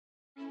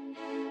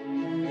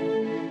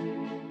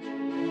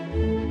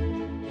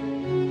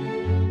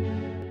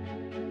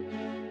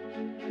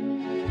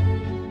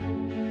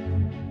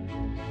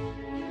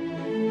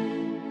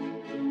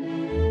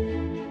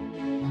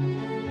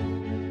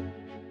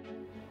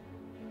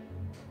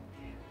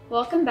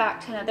Welcome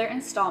back to another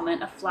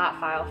installment of Flat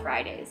File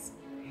Fridays.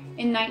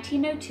 In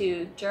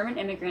 1902, German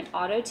immigrant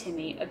Otto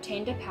Timme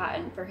obtained a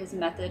patent for his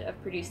method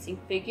of producing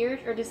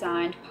figured or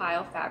designed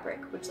pile fabric,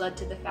 which led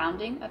to the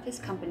founding of his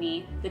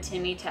company, the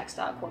Timme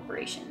Textile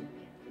Corporation.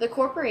 The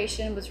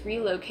corporation was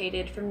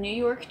relocated from New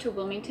York to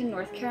Wilmington,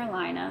 North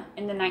Carolina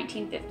in the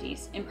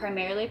 1950s and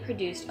primarily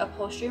produced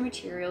upholstery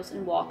materials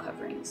and wall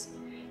coverings.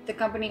 The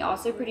company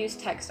also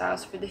produced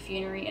textiles for the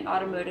funerary and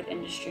automotive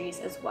industries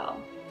as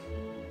well.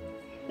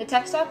 The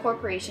Textile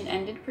Corporation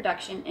ended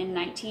production in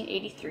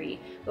 1983,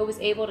 but was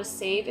able to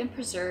save and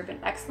preserve an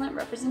excellent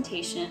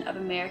representation of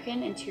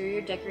American interior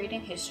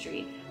decorating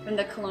history from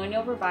the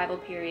colonial revival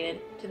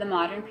period to the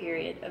modern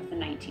period of the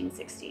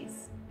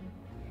 1960s.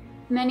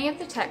 Many of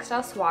the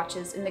textile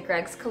swatches in the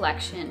Greggs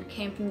collection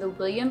came from the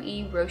William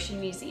E.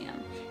 Roshan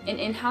Museum, an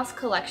in-house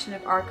collection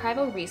of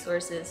archival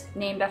resources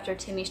named after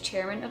Timme's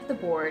chairman of the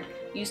board,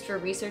 used for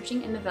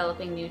researching and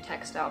developing new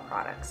textile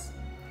products.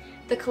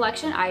 The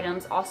collection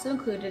items also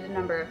included a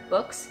number of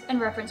books and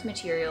reference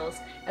materials,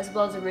 as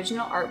well as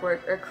original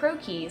artwork or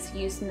croquis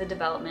used in the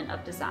development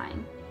of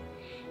design.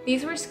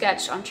 These were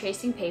sketched on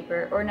tracing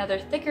paper or another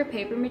thicker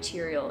paper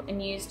material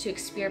and used to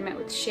experiment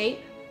with shape,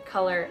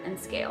 color, and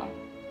scale.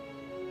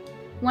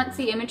 Once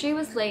the imagery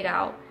was laid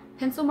out,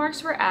 pencil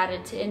marks were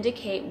added to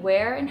indicate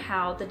where and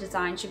how the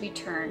design should be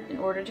turned in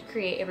order to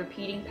create a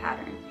repeating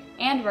pattern,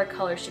 and where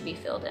color should be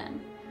filled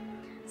in.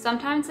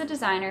 Sometimes the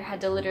designer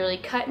had to literally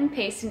cut and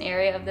paste an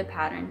area of the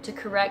pattern to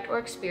correct or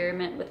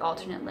experiment with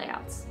alternate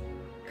layouts.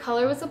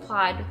 Color was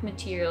applied with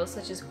materials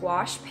such as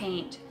gouache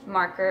paint,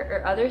 marker,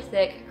 or other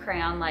thick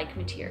crayon-like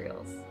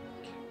materials.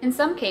 In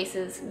some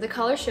cases, the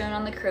color shown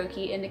on the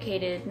croquis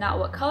indicated not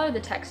what color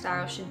the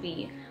textile should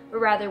be, but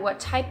rather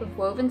what type of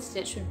woven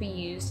stitch would be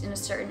used in a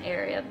certain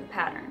area of the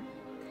pattern.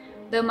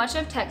 Though much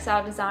of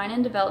textile design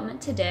and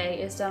development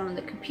today is done on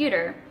the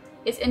computer,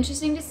 it's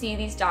interesting to see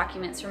these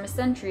documents from a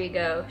century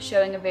ago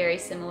showing a very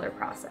similar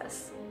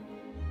process.